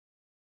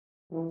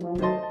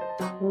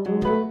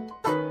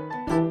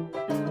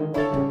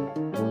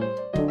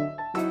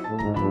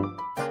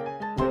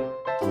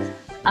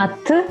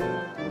아트?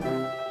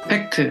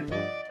 팩트.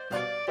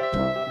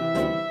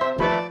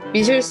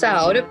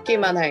 미술사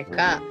어렵기만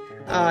할까?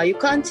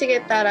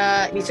 육하원칙에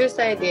따라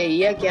미술사에 대해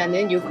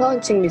이야기하는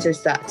육하원칙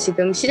미술사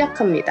지금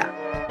시작합니다.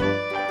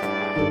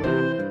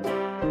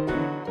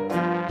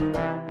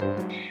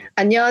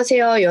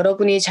 안녕하세요.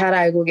 여러분이 잘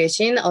알고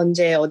계신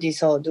언제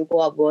어디서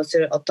누구와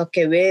무엇을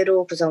어떻게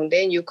왜로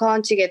구성된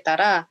육하원칙에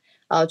따라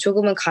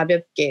조금은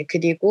가볍게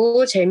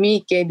그리고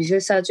재미있게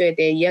미술사주에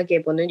대해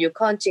이야기해보는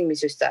육하원칙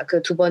미술사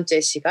그 두 번째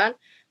시간.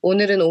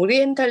 오늘은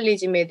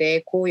오리엔탈리즘에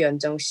대해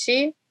고연정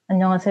씨,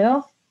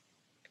 안녕하세요.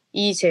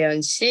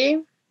 이재현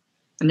씨,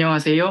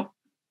 안녕하세요.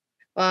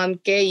 와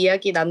함께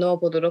이야기 나누어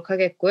보도록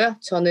하겠고요.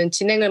 저는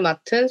진행을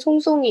맡은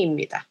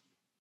송송이입니다.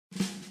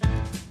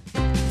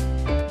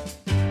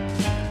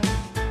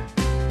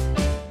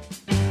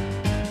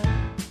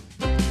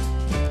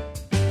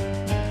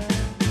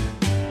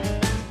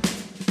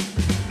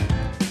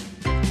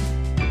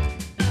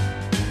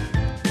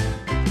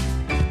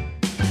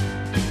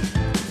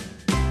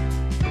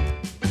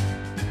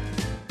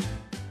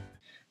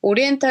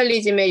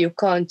 오리엔탈리즘의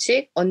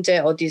육하원칙, 언제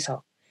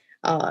어디서.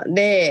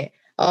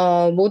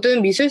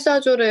 모든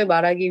미술사조를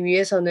말하기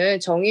위해서는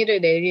정의를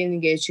내리는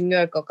게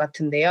중요할 것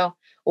같은데요.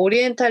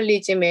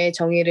 오리엔탈리즘의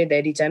정의를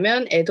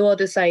내리자면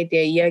에드워드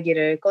사이드의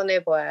이야기를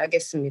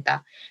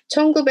꺼내봐야겠습니다.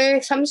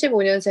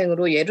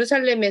 1935년생으로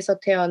예루살렘에서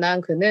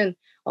태어난 그는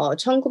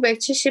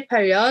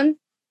 1978년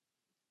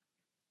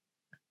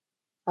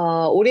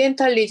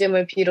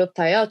오리엔탈리즘을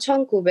비롯하여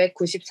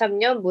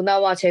 1993년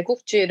문화와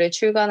제국주의를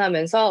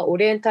출간하면서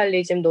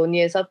오리엔탈리즘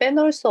논의에서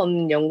빼놓을 수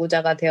없는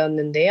연구자가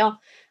되었는데요.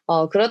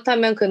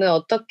 그렇다면 그는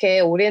어떻게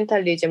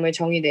오리엔탈리즘을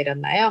정의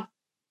내렸나요?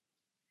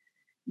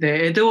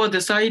 네, 에드워드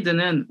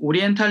사이드는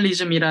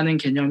오리엔탈리즘이라는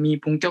개념이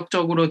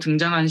본격적으로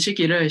등장한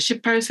시기를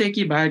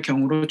 18세기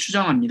말경으로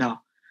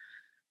추정합니다.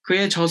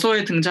 그의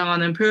저서에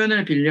등장하는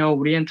표현을 빌려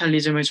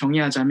오리엔탈리즘을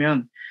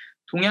정의하자면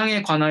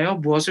동양에 관하여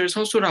무엇을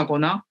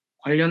서술하거나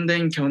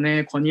관련된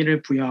견해에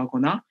권위를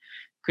부여하거나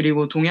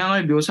그리고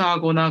동양을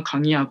묘사하거나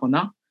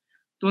강의하거나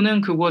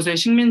또는 그곳에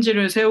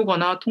식민지를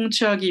세우거나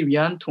통치하기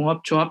위한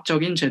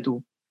동업조합적인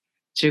제도,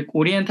 즉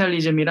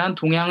오리엔탈리즘이란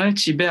동양을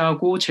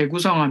지배하고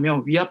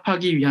재구성하며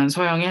위압하기 위한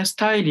서양의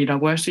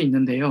스타일이라고 할 수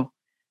있는데요.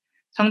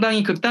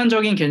 상당히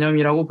극단적인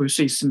개념이라고 볼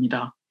수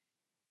있습니다.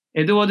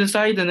 에드워드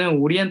사이드는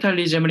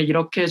오리엔탈리즘을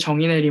이렇게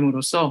정의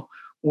내림으로써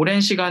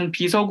오랜 시간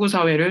비서구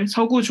사회를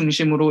서구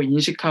중심으로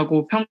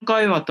인식하고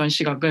평가해왔던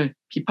시각을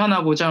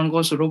비판하고자 한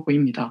것으로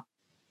보입니다.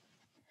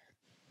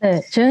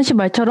 네, 재현 씨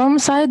말처럼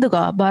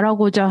사이드가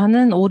말하고자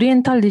하는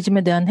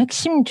오리엔탈리즘에 대한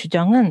핵심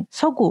주장은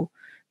서구,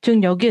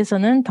 즉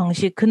여기에서는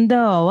당시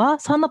근대화와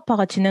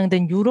산업화가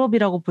진행된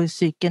유럽이라고 볼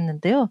수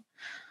있겠는데요.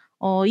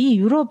 이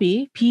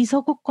유럽이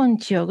비서구권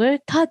지역을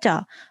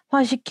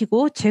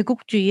타자화시키고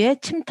제국주의의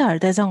침탈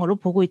대상으로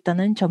보고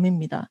있다는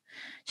점입니다.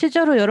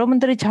 실제로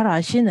여러분들이 잘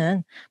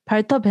아시는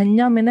발터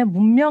벤야민의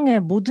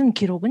문명의 모든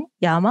기록은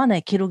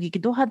야만의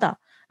기록이기도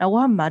하다라고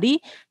한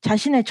말이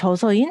자신의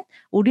저서인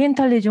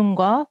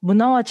오리엔탈리즘과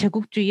문화와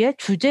제국주의의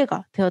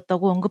주제가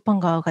되었다고 언급한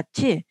것과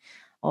같이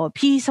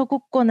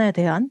비서구권에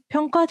대한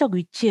평가적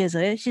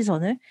위치에서의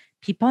시선을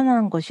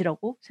비판하는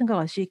것이라고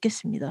생각할 수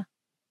있겠습니다.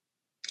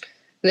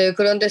 네,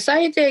 그런데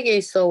사이드에게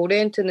있어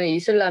오리엔트는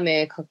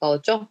이슬람에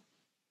가까웠죠?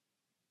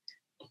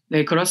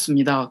 네,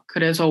 그렇습니다.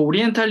 그래서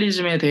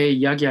오리엔탈리즘에 대해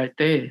이야기할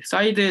때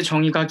사이드의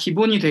정의가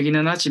기본이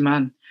되기는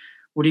하지만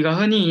우리가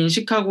흔히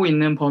인식하고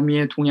있는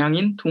범위의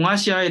동양인,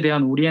 동아시아에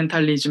대한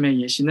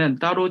오리엔탈리즘의 예시는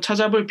따로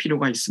찾아볼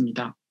필요가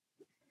있습니다.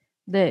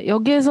 네,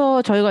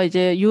 여기에서 저희가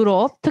이제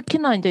유럽,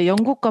 특히나 이제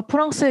영국과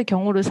프랑스의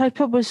경우를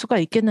살펴볼 수가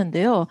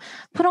있겠는데요.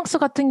 프랑스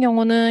같은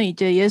경우는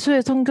이제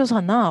예수의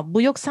선교사나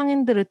무역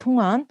상인들을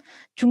통한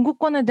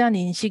중국권에 대한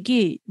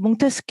인식이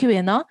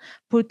몽테스키웨나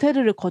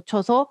볼테르를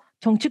거쳐서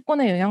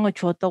정치권에 영향을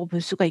주었다고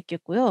볼 수가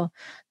있겠고요.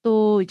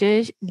 또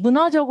이제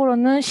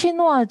문화적으로는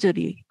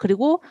시노아즈리,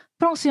 그리고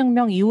프랑스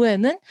혁명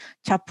이후에는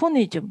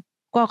자포니즘,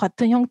 과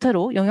같은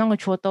형태로 영향을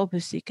주었다고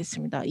볼 수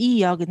있겠습니다. 이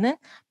이야기는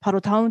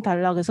바로 다음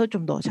단락에서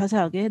좀 더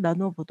자세하게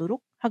나누어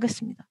보도록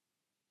하겠습니다.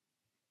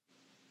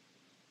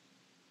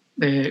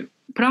 네,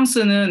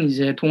 프랑스는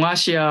이제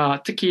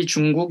동아시아, 특히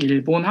중국,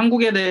 일본,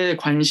 한국에 대해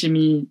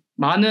관심이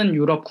많은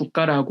유럽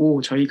국가라고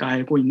저희가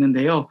알고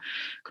있는데요.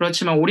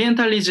 그렇지만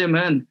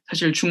오리엔탈리즘은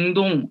사실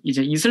중동,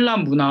 이제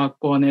이슬람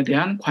문화권에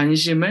대한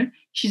관심을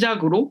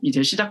시작으로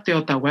이제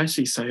시작되었다고 할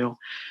수 있어요.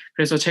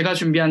 그래서 제가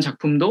준비한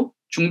작품도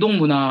중동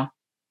문화를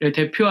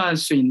대표할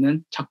수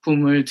있는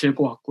작품을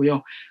들고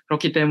왔고요.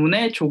 그렇기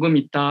때문에 조금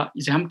이따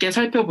이제 함께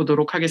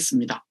살펴보도록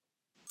하겠습니다.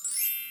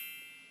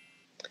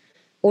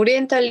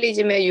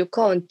 오리엔탈리즘의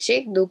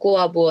육하원칙,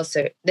 누구와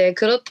무엇을. 네,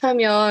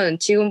 그렇다면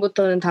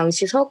지금부터는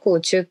당시 서구,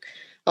 즉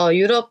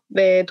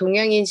유럽의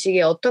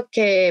동양인식이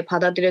어떻게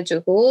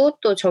받아들여지고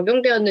또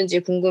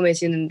적용되었는지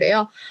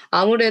궁금해지는데요.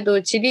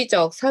 아무래도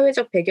지리적,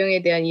 사회적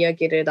배경에 대한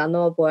이야기를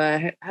나누어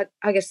보아야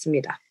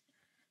하겠습니다.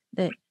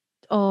 네.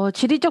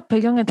 지리적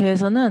배경에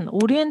대해서는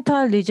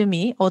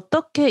오리엔탈리즘이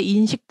어떻게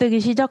인식되기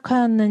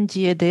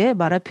시작하였는지에 대해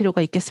말할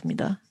필요가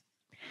있겠습니다.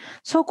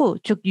 서구,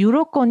 즉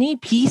유럽권이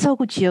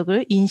비서구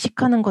지역을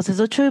인식하는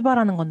것에서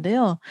출발하는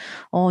건데요.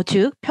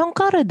 즉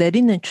평가를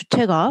내리는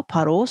주체가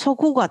바로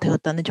서구가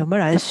되었다는 점을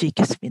알 수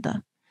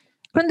있겠습니다.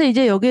 그런데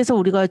이제 여기에서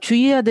우리가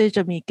주의해야 될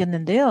점이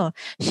있겠는데요.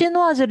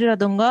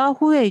 시노아즐이라든가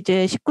후에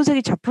이제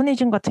 19세기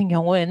자포니즘 같은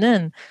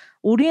경우에는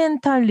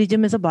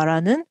오리엔탈리즘에서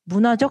말하는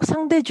문화적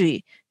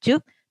상대주의,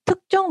 즉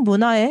특정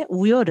문화의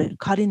우열을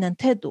가리는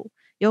태도.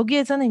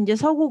 여기에서는 이제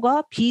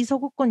서구가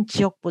비서구권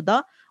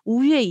지역보다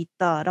우위에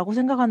있다라고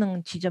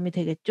생각하는 지점이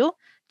되겠죠.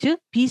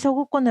 즉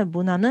비서구권의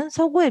문화는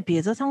서구에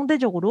비해서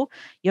상대적으로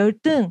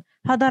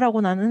열등하다라고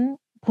나는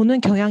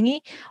보는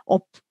경향이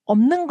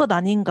없는 것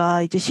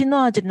아닌가, 이제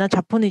시노아즐이나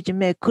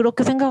자포니즘에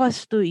그렇게 생각할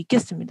수도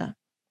있겠습니다.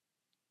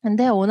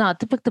 근데 오늘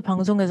아트팩트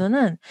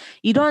방송에서는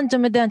이러한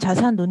점에 대한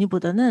자세한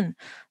논의보다는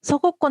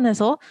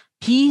서구권에서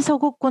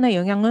비서구권의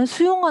영향을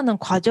수용하는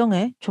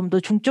과정에 좀 더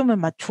중점을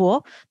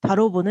맞추어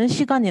다뤄보는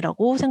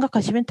시간이라고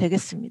생각하시면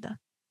되겠습니다.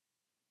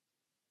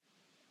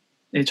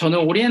 네, 저는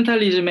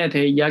오리엔탈리즘에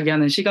대해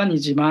이야기하는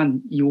시간이지만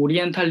이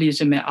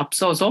오리엔탈리즘에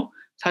앞서서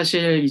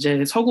사실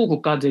이제 서구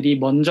국가들이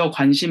먼저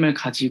관심을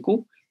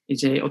가지고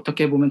이제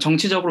어떻게 보면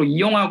정치적으로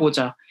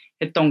이용하고자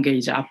했던 게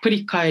이제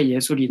아프리카의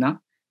예술이나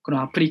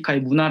그런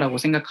아프리카의 문화라고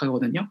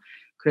생각하거든요.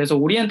 그래서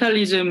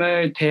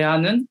오리엔탈리즘을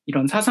대하는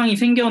이런 사상이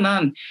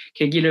생겨난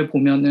계기를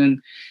보면은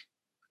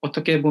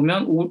어떻게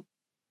보면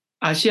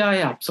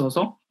아시아에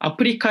앞서서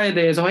아프리카에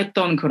대해서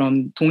했던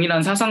그런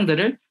동일한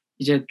사상들을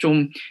이제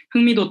좀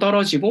흥미도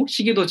떨어지고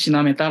시기도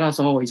지남에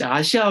따라서 이제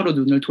아시아로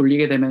눈을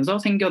돌리게 되면서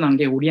생겨난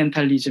게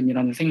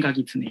오리엔탈리즘이라는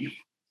생각이 드네요.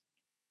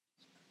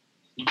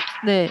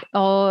 네,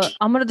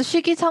 아무래도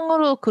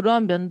시기상으로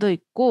그러한 면도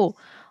있고,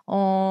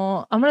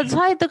 아무래도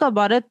사이드가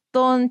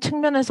말했던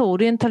측면에서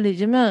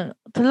오리엔탈리즘은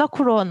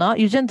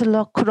유젠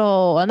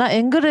들라크로와나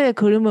앵그르의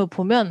그림을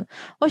보면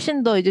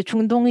훨씬 더 이제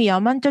중동이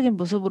야만적인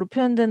모습으로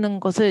표현되는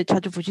것을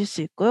자주 보실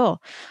수 있고요.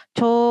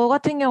 저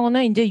같은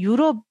경우는 이제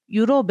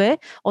유럽의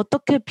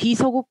어떻게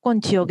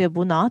비서구권 지역의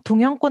문화,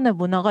 동양권의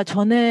문화가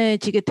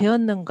전해지게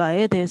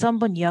되었는가에 대해서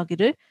한번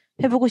이야기를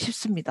해보고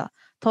싶습니다.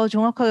 더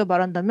정확하게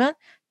말한다면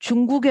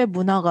중국의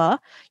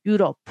문화가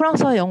유럽,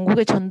 프랑스와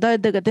영국에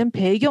전달되게 된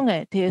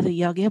배경에 대해서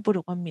이야기해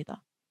보려고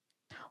합니다.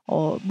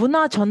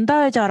 문화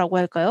전달자라고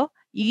할까요?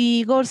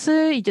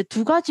 이것을 이제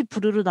두 가지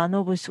부류로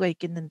나눠볼 수가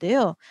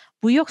있겠는데요.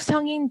 무역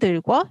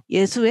상인들과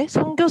예수의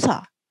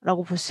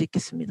선교사라고 볼 수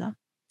있겠습니다.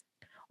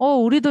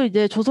 우리도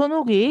이제 조선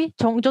후기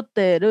정조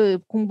때를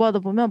공부하다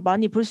보면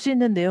많이 볼 수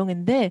있는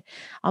내용인데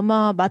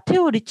아마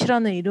마테오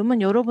리치라는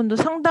이름은 여러분도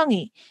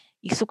상당히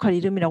익숙할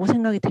이름이라고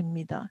생각이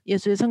됩니다.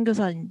 예수의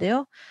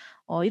선교사인데요.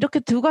 이렇게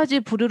두 가지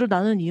부류로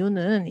나눈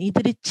이유는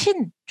이들이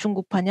친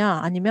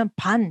중국파냐 아니면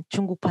반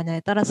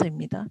중국파냐에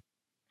따라서입니다.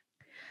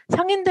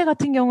 상인들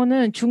같은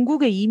경우는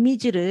중국의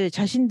이미지를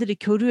자신들이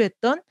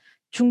교류했던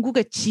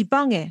중국의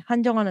지방에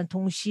한정하는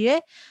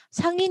동시에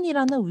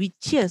상인이라는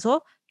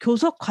위치에서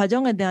교섭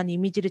과정에 대한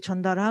이미지를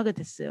전달을 하게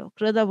됐어요.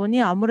 그러다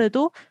보니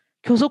아무래도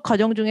교섭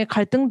과정 중에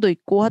갈등도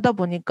있고 하다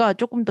보니까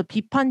조금 더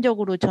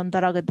비판적으로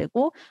전달하게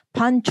되고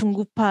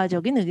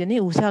반중국파적인 의견이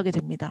우세하게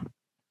됩니다.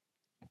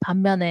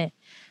 반면에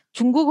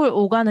중국을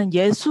오가는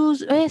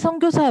예수의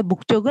선교사의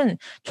목적은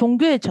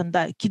종교의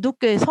전달,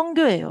 기독교의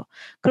선교예요.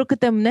 그렇기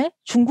때문에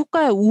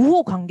중국과의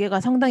우호 관계가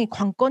상당히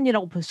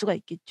관건이라고 볼 수가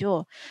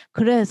있겠죠.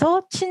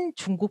 그래서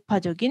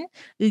친중국파적인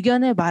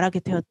의견을 말하게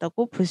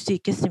되었다고 볼 수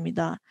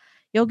있겠습니다.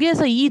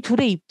 여기에서 이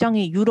둘의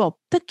입장이 유럽,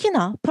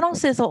 특히나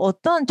프랑스에서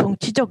어떠한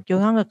정치적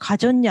영향을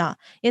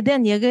가졌냐에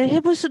대한 얘기를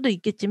해볼 수도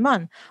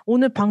있겠지만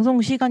오늘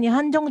방송 시간이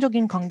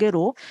한정적인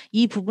관계로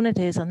이 부분에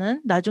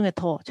대해서는 나중에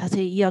더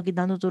자세히 이야기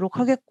나누도록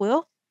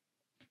하겠고요.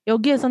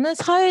 여기에서는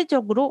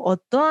사회적으로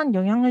어떠한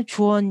영향을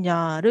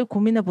주었냐를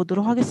고민해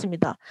보도록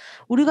하겠습니다.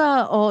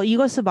 우리가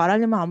이것을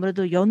말하려면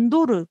아무래도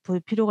연도를 볼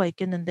필요가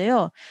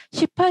있겠는데요.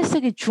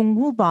 18세기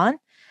중후반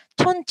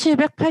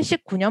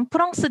 1789년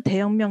프랑스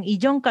대혁명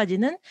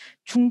이전까지는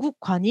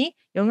중국관이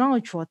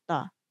영향을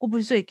주었다고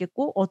볼 수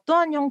있겠고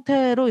어떠한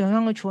형태로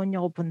영향을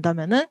주었냐고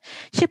본다면은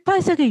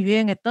 18세기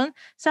유행했던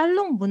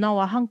살롱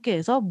문화와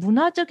함께해서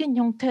문화적인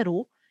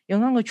형태로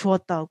영향을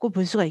주었다고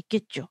볼 수가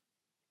있겠죠.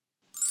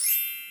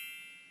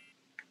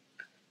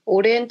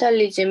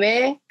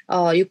 오리엔탈리즘의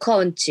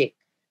육하원칙,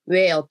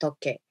 왜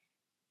어떻게?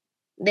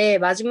 네,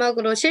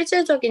 마지막으로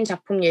실제적인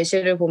작품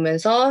예시를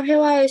보면서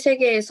회화의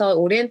세계에서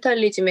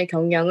오리엔탈리즘의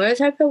경향을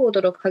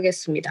살펴보도록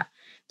하겠습니다.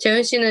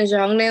 재현 씨는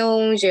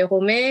장레옹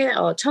제홈의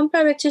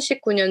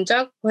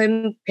 1879년작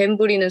뱀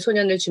부리는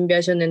소년을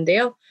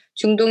준비하셨는데요.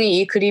 중동이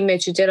이 그림의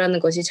주제라는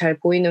것이 잘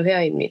보이는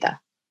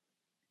회화입니다.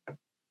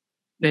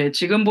 네,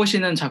 지금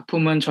보시는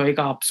작품은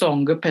저희가 앞서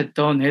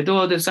언급했던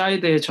에드워드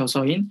사이드의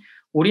저서인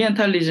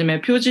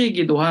오리엔탈리즘의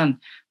표지이기도 한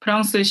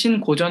프랑스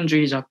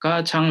신고전주의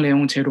작가 장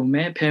레옹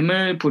제롬의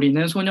뱀을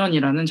부리는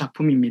소년이라는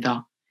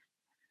작품입니다.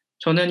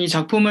 저는 이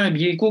작품을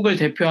미국을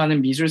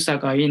대표하는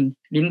미술사가인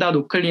린다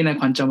노클린의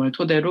관점을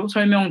토대로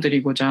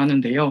설명드리고자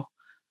하는데요.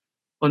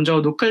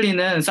 먼저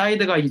노클리는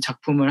사이드가 이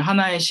작품을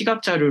하나의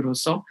시각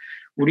자료로서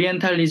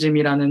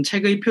오리엔탈리즘이라는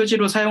책의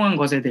표지로 사용한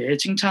것에 대해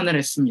칭찬을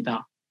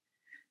했습니다.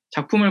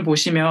 작품을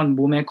보시면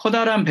몸에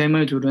커다란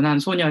뱀을 두른 한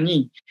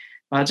소년이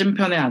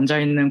맞은편에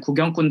앉아있는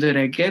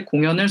구경꾼들에게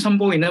공연을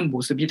선보이는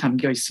모습이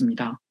담겨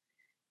있습니다.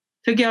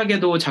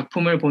 특이하게도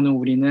작품을 보는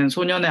우리는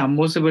소년의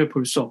앞모습을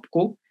볼 수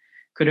없고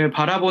그를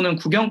바라보는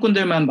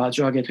구경꾼들만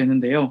마주하게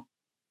되는데요.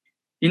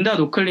 린다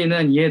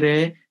노클리는 이에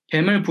대해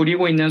뱀을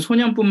부리고 있는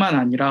소년뿐만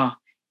아니라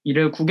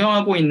이를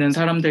구경하고 있는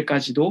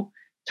사람들까지도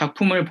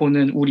작품을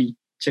보는 우리,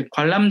 즉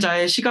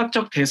관람자의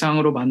시각적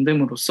대상으로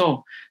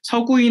만듦으로써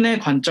서구인의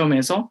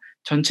관점에서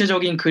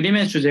전체적인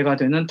그림의 주제가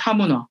되는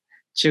타문화,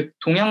 즉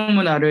동양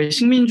문화를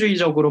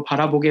식민주의적으로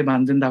바라보게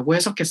만든다고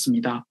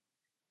해석했습니다.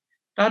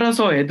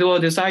 따라서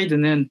에드워드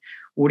사이드는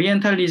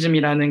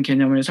오리엔탈리즘이라는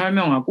개념을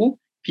설명하고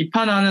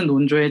비판하는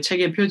논조의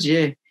책의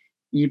표지에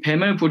이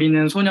뱀을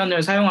부리는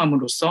소년을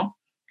사용함으로써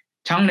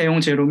장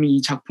레옹 제롬이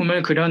이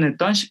작품을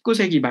그려냈던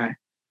 19세기 말,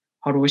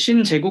 바로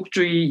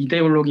신제국주의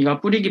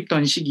이데올로기가 뿌리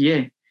깊던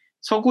시기에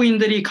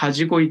서구인들이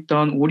가지고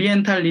있던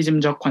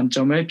오리엔탈리즘적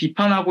관점을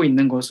비판하고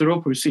있는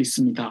것으로 볼 수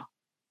있습니다.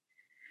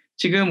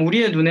 지금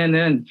우리의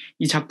눈에는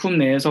이 작품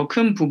내에서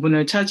큰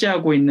부분을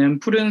차지하고 있는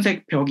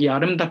푸른색 벽이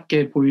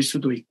아름답게 보일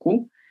수도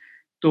있고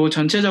또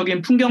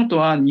전체적인 풍경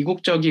또한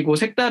이국적이고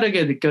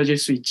색다르게 느껴질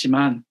수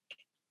있지만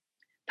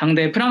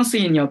당대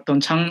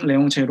프랑스인이었던 장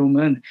레옹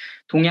제롬은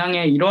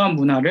동양의 이러한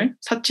문화를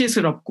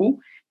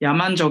사치스럽고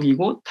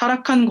야만적이고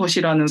타락한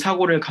것이라는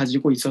사고를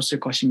가지고 있었을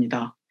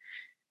것입니다.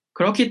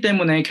 그렇기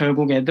때문에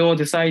결국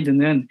에드워드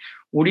사이드는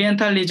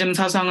오리엔탈리즘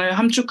사상을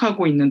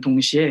함축하고 있는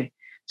동시에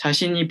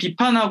자신이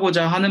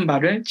비판하고자 하는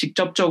바를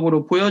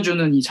직접적으로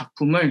보여주는 이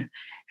작품을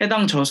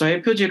해당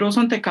저서의 표지로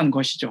선택한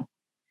것이죠.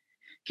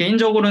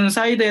 개인적으로는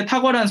사이드의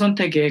탁월한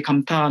선택에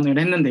감탄을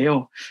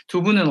했는데요.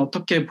 두 분은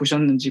어떻게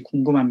보셨는지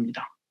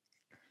궁금합니다.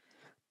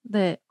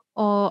 네.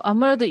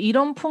 아무래도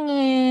이런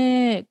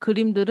풍의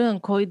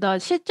그림들은 거의 다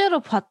실제로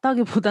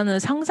봤다기보다는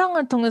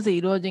상상을 통해서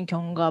이루어진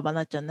경우가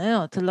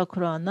많았잖아요.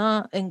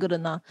 들라크루아나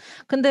앵그르나.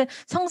 근데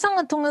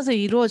상상을 통해서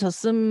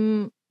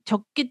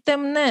졌기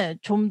때문에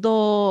좀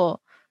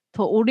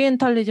더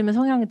오리엔탈리즘의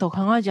성향이 더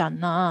강하지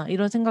않나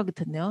이런 생각이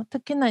드네요.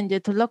 특히나 이제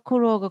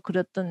들라크루아가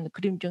그렸던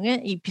그림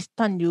중에 이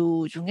비슷한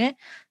류 중에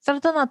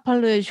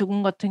사르타나팔루의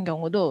죽음 같은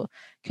경우도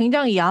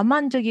굉장히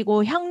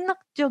야만적이고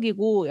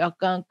향락적이고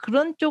약간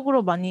그런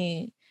쪽으로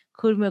많이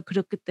그림을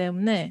그렸기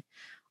때문에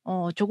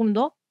조금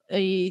더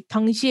이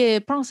당시에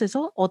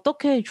프랑스에서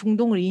어떻게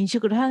중동을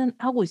인식을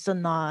하고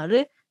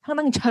있었나를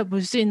상당히 잘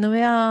볼 수 있는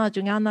회화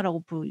중에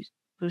하나라고 볼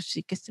수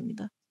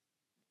있겠습니다.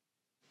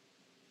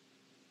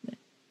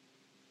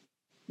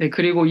 네,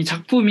 그리고 이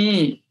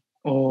작품이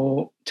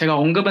제가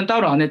언급은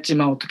따로 안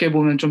했지만 어떻게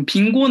보면 좀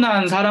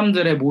빈곤한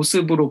사람들의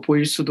모습으로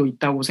보일 수도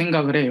있다고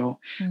생각을 해요.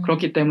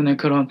 그렇기 때문에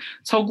그런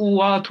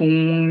서구와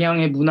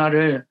동양의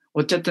문화를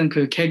어쨌든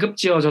그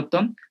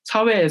계급지어졌던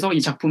사회에서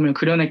이 작품을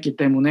그려냈기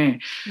때문에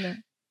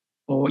네.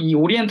 이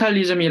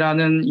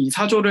오리엔탈리즘이라는 이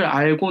사조를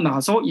알고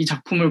나서 이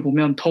작품을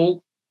보면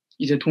더욱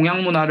이제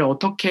동양 문화를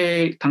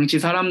어떻게 당시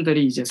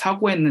사람들이 이제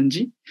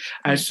사고했는지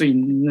알 수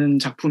있는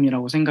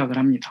작품이라고 생각을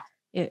합니다.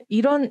 예,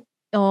 이런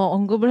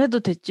언급을 해도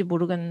될지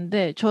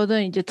모르겠는데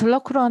저는 이제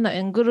들라크루아나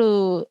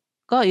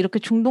앵그르가 이렇게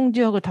중동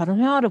지역을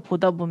다룬 회화를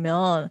보다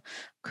보면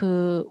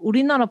그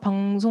우리나라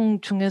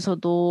방송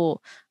중에서도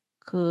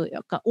그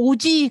약간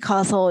오지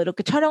가서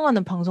이렇게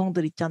촬영하는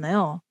방송들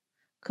있잖아요.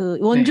 그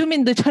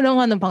원주민들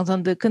촬영하는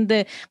방송들.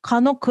 근데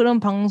간혹 그런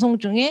방송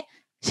중에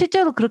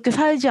실제로 그렇게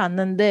살지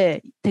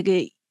않는데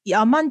되게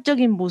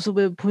야만적인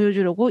모습을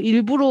보여주려고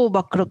일부러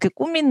막 그렇게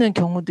꾸미는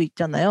경우도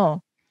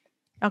있잖아요.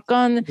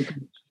 약간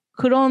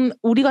그런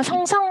우리가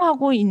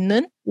상상하고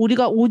있는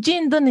우리가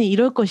오지인들은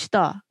이럴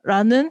것이다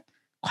라는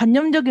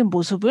관념적인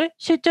모습을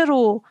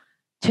실제로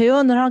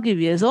재현을 하기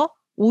위해서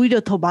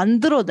오히려 더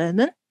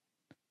만들어내는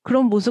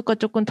그런 모습과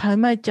조금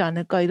닮아있지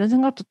않을까 이런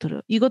생각도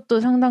들어요. 이것도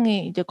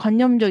상당히 이제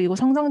관념적이고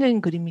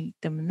상상적인 그림이기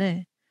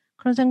때문에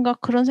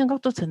그런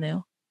생각도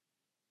드네요.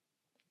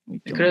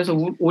 그래서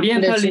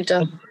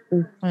오리엔탈리즘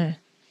네.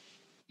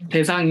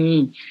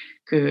 대상이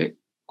그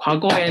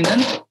과거에는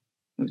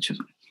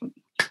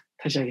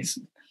다시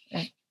하겠습니다.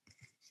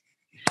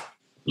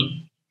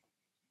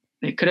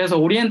 네, 그래서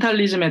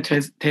오리엔탈리즘의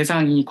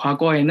대상이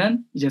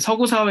과거에는 이제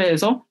서구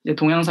사회에서 이제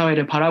동양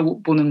사회를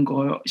바라보는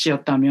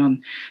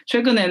것이었다면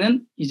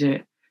최근에는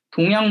이제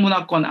동양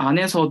문화권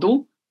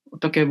안에서도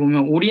어떻게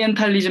보면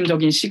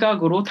오리엔탈리즘적인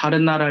시각으로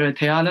다른 나라를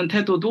대하는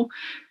태도도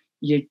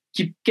이게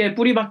깊게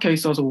뿌리 박혀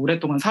있어서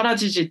오랫동안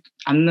사라지지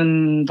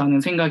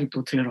않는다는 생각이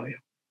또 들어요.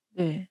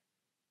 네.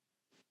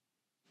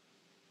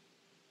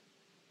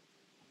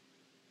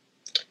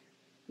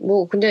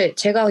 뭐 근데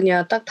제가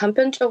그냥 딱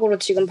단편적으로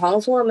지금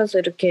방송하면서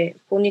이렇게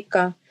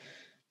보니까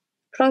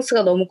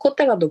프랑스가 너무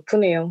콧대가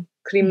높으네요.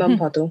 그림만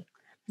봐도.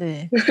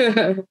 네.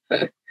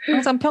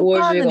 항상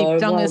평가하는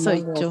입장에서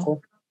있죠.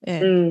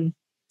 네.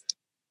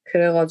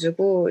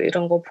 그래가지고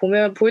이런 거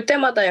볼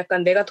때마다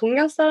약간 내가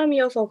동양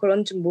사람이어서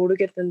그런지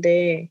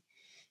모르겠는데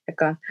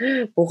약간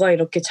뭐가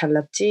이렇게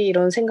잘났지?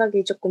 이런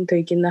생각이 조금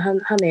들기는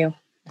하네요.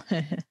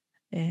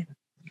 네.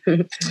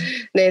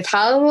 네,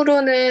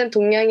 다음으로는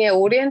동양의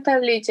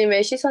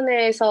오리엔탈리즘의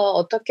시선에서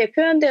어떻게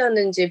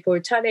표현되었는지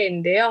볼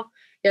차례인데요.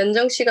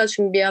 연정 씨가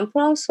준비한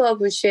프랑스와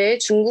부시의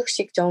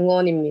중국식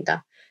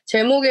정원입니다.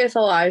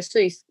 제목에서 알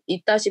수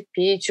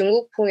있다시피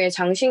중국풍의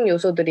장식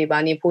요소들이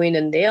많이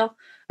보이는데요.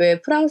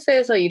 왜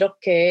프랑스에서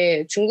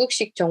이렇게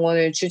중국식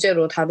정원을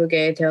주제로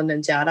다루게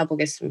되었는지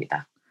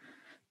알아보겠습니다.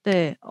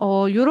 네,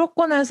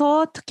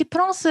 유럽권에서 특히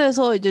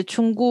프랑스에서 이제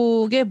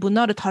중국의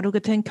문화를 다루게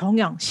된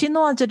경향,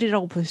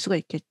 시노아즐이라고 볼 수가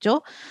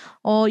있겠죠.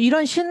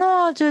 이런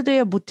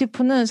시노아즐의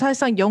모티프는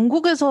사실상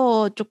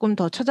영국에서 조금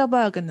더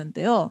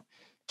찾아봐야겠는데요.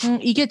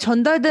 이게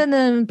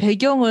전달되는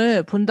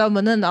배경을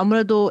본다면은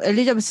아무래도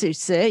엘리자베스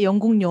 1세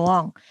영국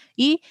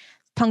여왕이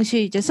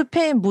당시 이제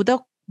스페인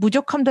무적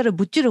함대를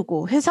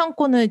무찌르고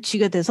해상권을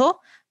쥐게 돼서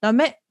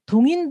그다음에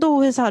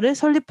동인도 회사를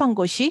설립한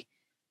것이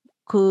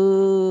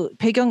그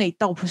배경에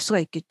있다고 볼 수가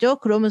있겠죠.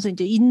 그러면서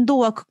이제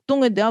인도와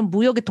극동에 대한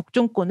무역의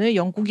독점권을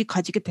영국이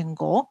가지게 된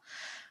거.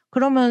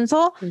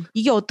 그러면서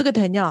이게 어떻게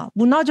되냐?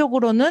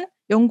 문화적으로는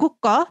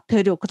영국과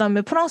대륙,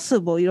 그다음에 프랑스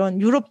뭐 이런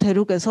유럽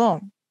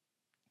대륙에서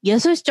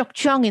예술적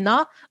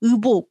취향이나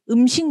의복,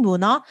 음식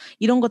문화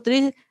이런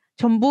것들이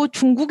전부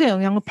중국의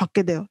영향을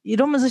받게 돼요.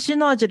 이러면서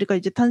시노아즈리가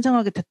이제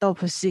탄생하게 됐다고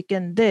볼 수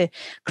있겠는데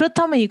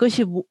그렇다면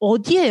이것이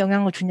어디에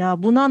영향을 주냐?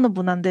 문화는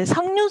문화인데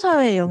상류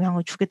사회에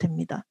영향을 주게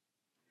됩니다.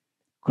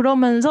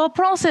 그러면서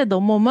프랑스에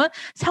넘어오면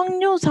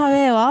상류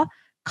사회와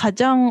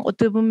가장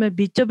어떻게 보면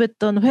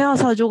밀접했던 회화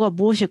사조가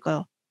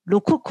무엇일까요?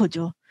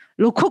 로코코죠.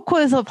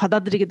 로코코에서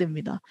받아들이게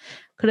됩니다.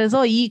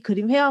 그래서 이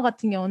그림 회화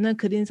같은 경우는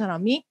그린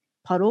사람이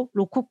바로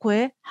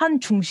로코코의 한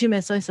중심에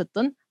써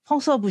있었던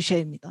펑수와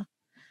부시에입니다.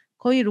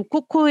 거의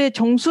로코코의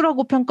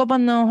정수라고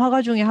평가받는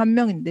화가 중에 한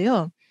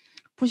명인데요.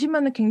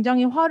 보시면은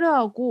굉장히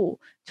화려하고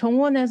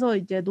정원에서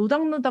이제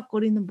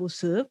노닥노닥거리는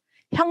모습,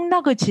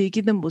 향락을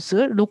즐기는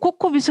모습,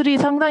 로코코 미술이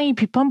상당히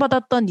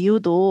비판받았던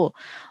이유도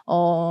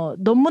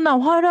너무나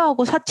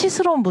화려하고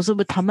사치스러운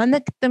모습을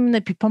담아냈기 때문에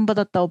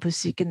비판받았다고 볼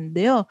수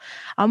있겠는데요.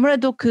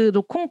 아무래도 그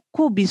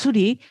로코코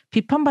미술이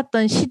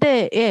비판받던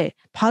시대에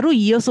바로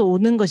이어서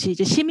오는 것이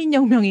이제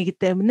시민혁명이기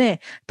때문에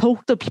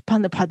더욱더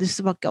비판을 받을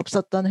수밖에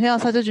없었던 회화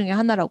사조 중에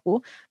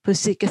하나라고 볼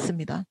수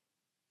있겠습니다.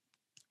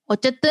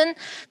 어쨌든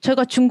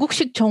저희가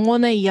중국식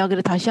정원의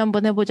이야기를 다시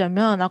한번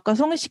해보자면 아까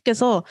송희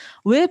씨께서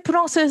왜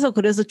프랑스에서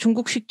그래서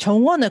중국식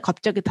정원을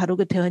갑자기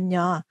다루게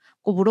되었냐고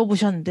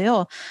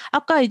물어보셨는데요.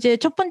 아까 이제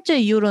첫 번째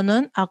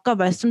이유로는 아까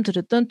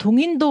말씀드렸던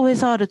동인도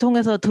회사를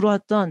통해서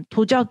들어왔던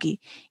도자기.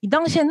 이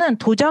당시에는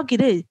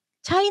도자기를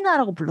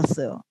차이나라고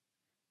불렀어요.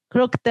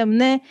 그렇기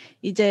때문에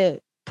이제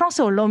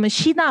프랑스에 올라오면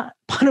시나,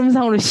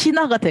 발음상으로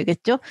시나가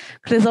되겠죠.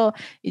 그래서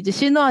이제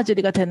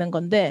시노아즈리가 되는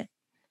건데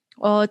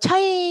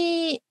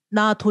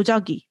차이나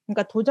도자기,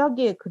 그러니까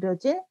도자기에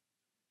그려진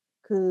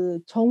그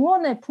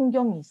정원의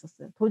풍경이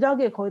있었어요.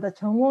 도자기에 거의 다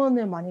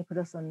정원을 많이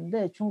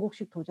그렸었는데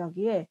중국식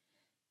도자기에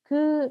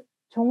그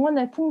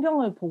정원의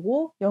풍경을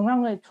보고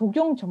영향을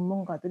조경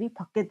전문가들이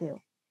받게 돼요.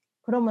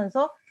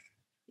 그러면서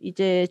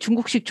이제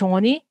중국식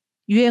정원이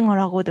유행을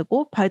하게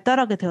되고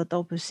발달하게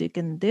되었다고 볼 수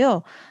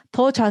있겠는데요.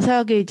 더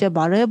자세하게 이제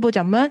말을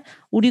해보자면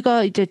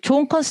우리가 이제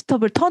존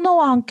컨스터블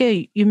터너와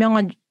함께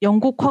유명한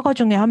영국 화가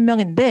중에 한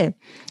명인데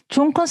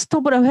존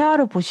컨스터블의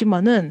회화를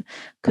보시면은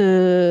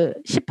그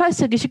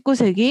 18세기,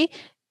 19세기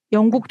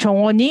영국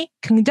정원이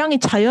굉장히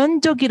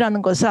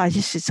자연적이라는 것을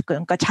아실 수 있을 거예요.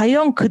 그러니까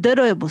자연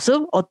그대로의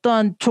모습,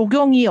 어떠한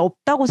조경이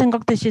없다고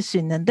생각되실 수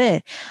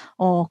있는데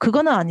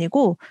그거는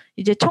아니고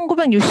이제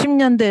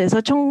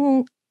 1960년대에서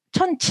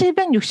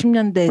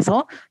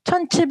 1760년대에서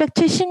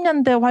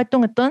 1770년대에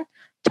활동했던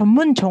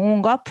전문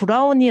정원가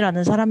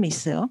브라운이라는 사람이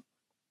있어요.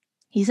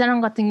 이 사람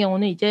같은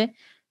경우는 이제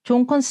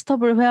존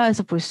컨스터블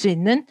회화에서 볼 수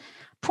있는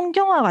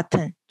풍경화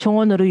같은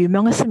정원으로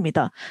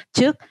유명했습니다.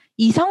 즉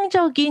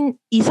이상주의적인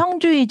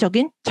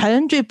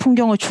자연주의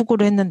풍경을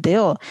추구를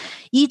했는데요.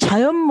 이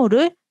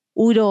자연물을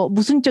오히려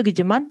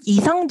모순적이지만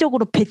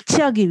이상적으로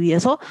배치하기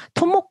위해서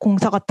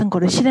토목공사 같은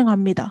거를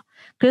실행합니다.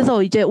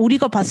 그래서 이제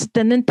우리가 봤을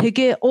때는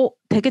되게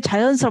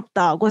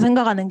자연스럽다고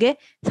생각하는 게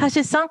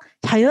사실상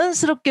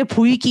자연스럽게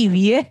보이기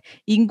위해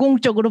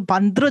인공적으로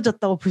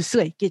만들어졌다고 볼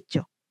수가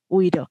있겠죠.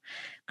 오히려.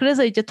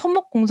 그래서 이제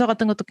토목공사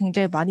같은 것도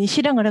굉장히 많이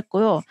실행을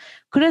했고요.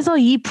 그래서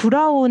이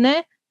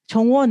브라운의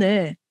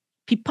정원을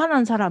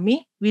비판한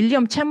사람이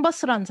윌리엄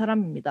챔버스라는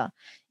사람입니다.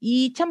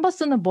 이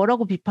챔버스는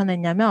뭐라고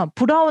비판했냐면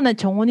브라운의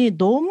정원이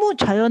너무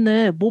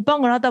자연을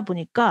모방을 하다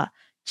보니까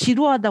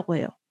지루하다고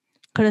해요.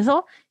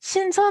 그래서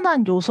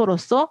신선한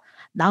요소로서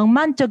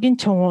낭만적인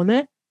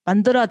정원을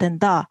만들어야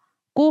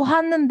된다고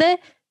하는데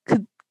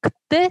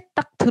그때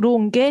딱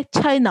들어온 게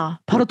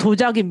차이나, 바로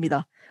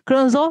도자기입니다.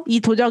 그러면서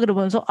이 도자기를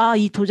보면서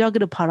이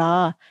도자기를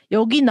봐라.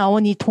 여기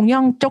나온 이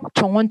동양적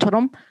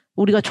정원처럼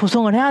우리가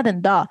조성을 해야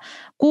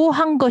된다고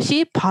한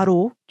것이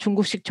바로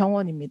중국식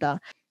정원입니다.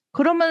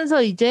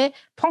 그러면서 이제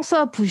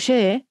펑스와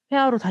부쉐의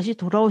회화로 다시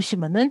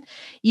돌아오시면은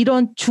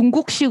이런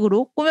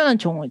중국식으로 꾸며놓은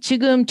정원,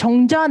 지금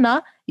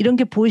정자나 이런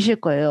게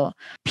보이실 거예요.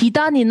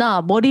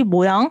 비단이나 머리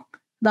모양,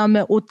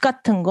 그다음에 옷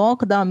같은 거,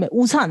 그다음에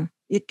우산,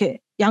 이렇게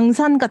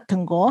양산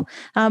같은 거,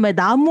 그다음에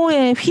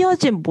나무에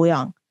휘어진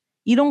모양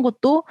이런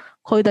것도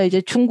거의 다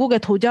이제 중국의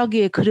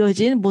도자기에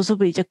그려진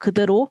모습을 이제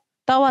그대로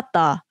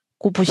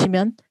따왔다고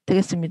보시면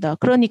되겠습니다.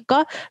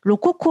 그러니까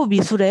로코코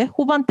미술의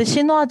후반때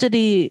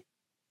신화들이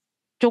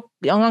쪽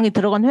영향이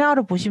들어간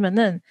회화를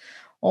보시면은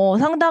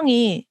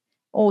상당히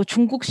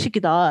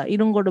중국식이다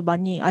이런 거를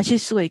많이 아실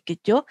수가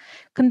있겠죠.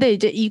 근데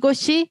이제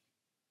이것이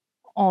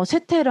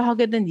쇠퇴를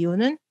하게 된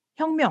이유는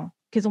혁명,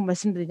 계속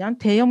말씀드리자면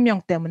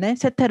대혁명 때문에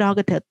쇠퇴를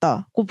하게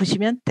되었다고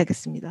보시면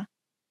되겠습니다.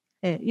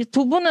 네, 이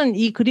두 분은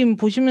이 그림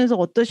보시면서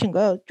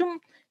어떠신가요?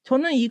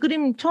 저는 이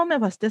그림 처음에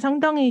봤을 때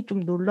상당히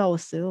좀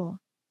놀라웠어요.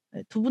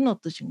 네, 두 분은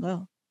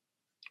어떠신가요?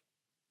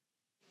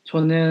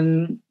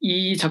 저는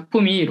이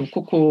작품이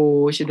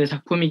로코코 시대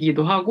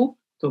작품이기도 하고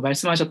또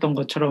말씀하셨던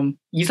것처럼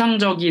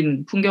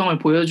이상적인 풍경을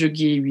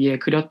보여주기 위해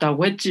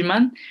그렸다고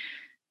했지만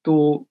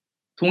또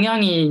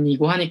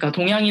동양인이고 하니까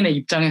동양인의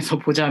입장에서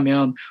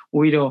보자면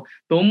오히려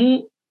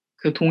너무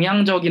그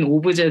동양적인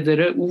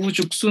오브제들을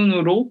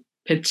우후죽순으로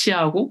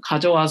배치하고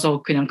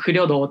가져와서 그냥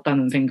그려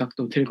넣었다는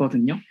생각도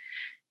들거든요.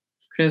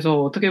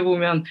 그래서 어떻게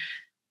보면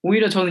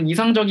오히려 저는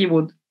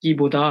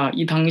이상적이기보다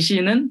이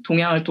당시는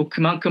동양을 또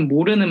그만큼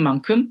모르는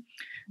만큼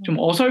좀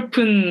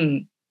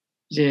어설픈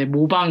이제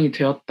모방이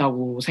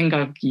되었다고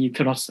생각이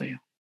들었어요.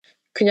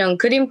 그냥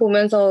그림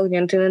보면서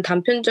그냥 드는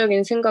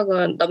단편적인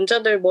생각은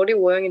남자들 머리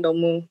모양이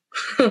너무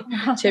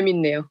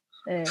재밌네요.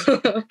 네.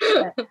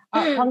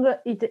 네. 방금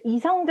이제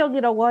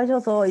이상적이라고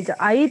하셔서 이제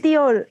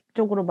아이디어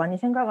쪽으로 많이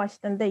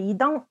생각하시던데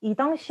이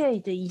당시에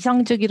이제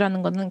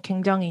이상적이라는 거는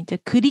굉장히 이제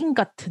그림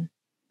같은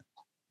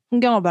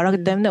풍경을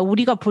말하기 때문에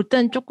우리가 볼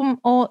때는 조금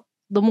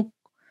너무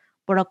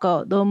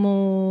뭐랄까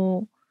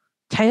너무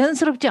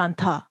자연스럽지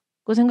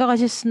않다고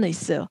생각하실 수는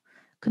있어요.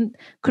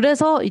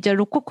 그래서 이제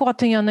로코코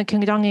같은 경우는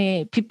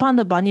굉장히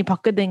비판을 많이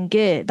받게 된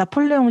게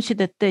나폴레옹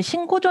시대 때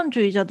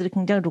신고전주의자들이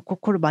굉장히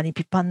로코코를 많이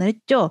비판을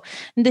했죠.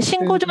 근데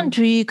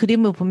신고전주의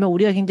그림을 보면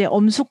우리가 굉장히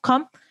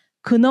엄숙함,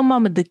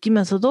 근엄함을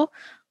느끼면서도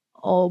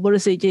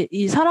뭐래서 이제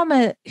이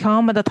사람의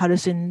경향마다 다를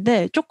수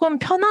있는데 조금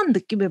편한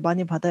느낌을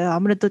많이 받아요.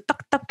 아무래도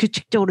딱딱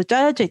규칙적으로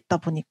짜여져 있다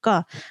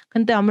보니까.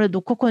 근데 아무래도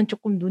로코코는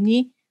조금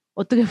눈이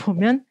어떻게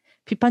보면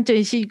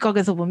비판적인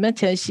시각에서 보면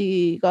재현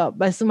씨가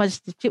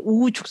말씀하셨듯이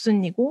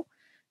우후죽순이고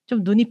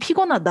좀 눈이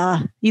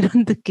피곤하다 이런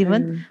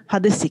느낌은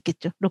받을 수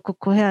있겠죠.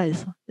 로코코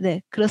회화에서.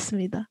 네,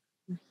 그렇습니다.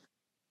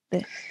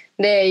 네.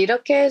 네,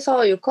 이렇게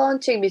해서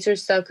육하원칙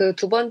미술사 그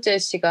두 번째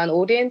시간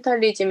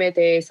오리엔탈리즘에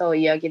대해서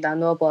이야기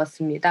나누어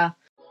보았습니다.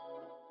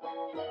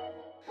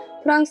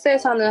 프랑스에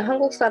사는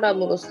한국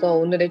사람으로서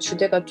오늘의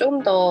주제가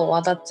좀 더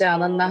와닿지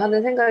않았나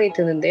하는 생각이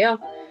드는데요.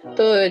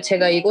 또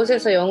제가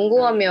이곳에서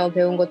연구하며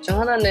배운 것 중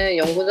하나는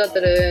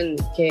연구자들은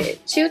이렇게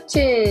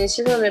치우친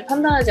시선을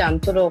판단하지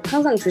않도록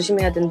항상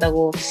조심해야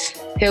된다고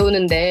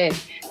배우는데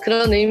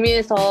그런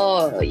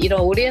의미에서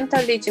이런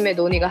오리엔탈리즘의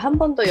논의가 한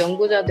번 더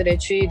연구자들의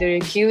주의를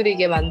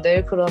기울이게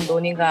만들 그런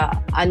논의가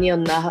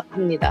아니었나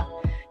합니다.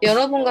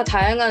 여러분과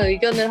다양한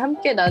의견을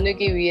함께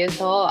나누기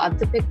위해서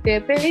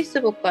아트팩트의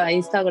페이스북과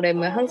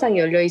인스타그램은 항상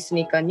열려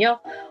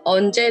있으니까요.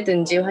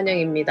 언제든지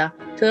환영입니다.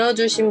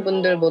 들어주신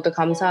분들 모두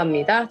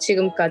감사합니다.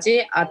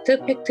 지금까지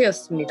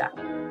아트팩트였습니다.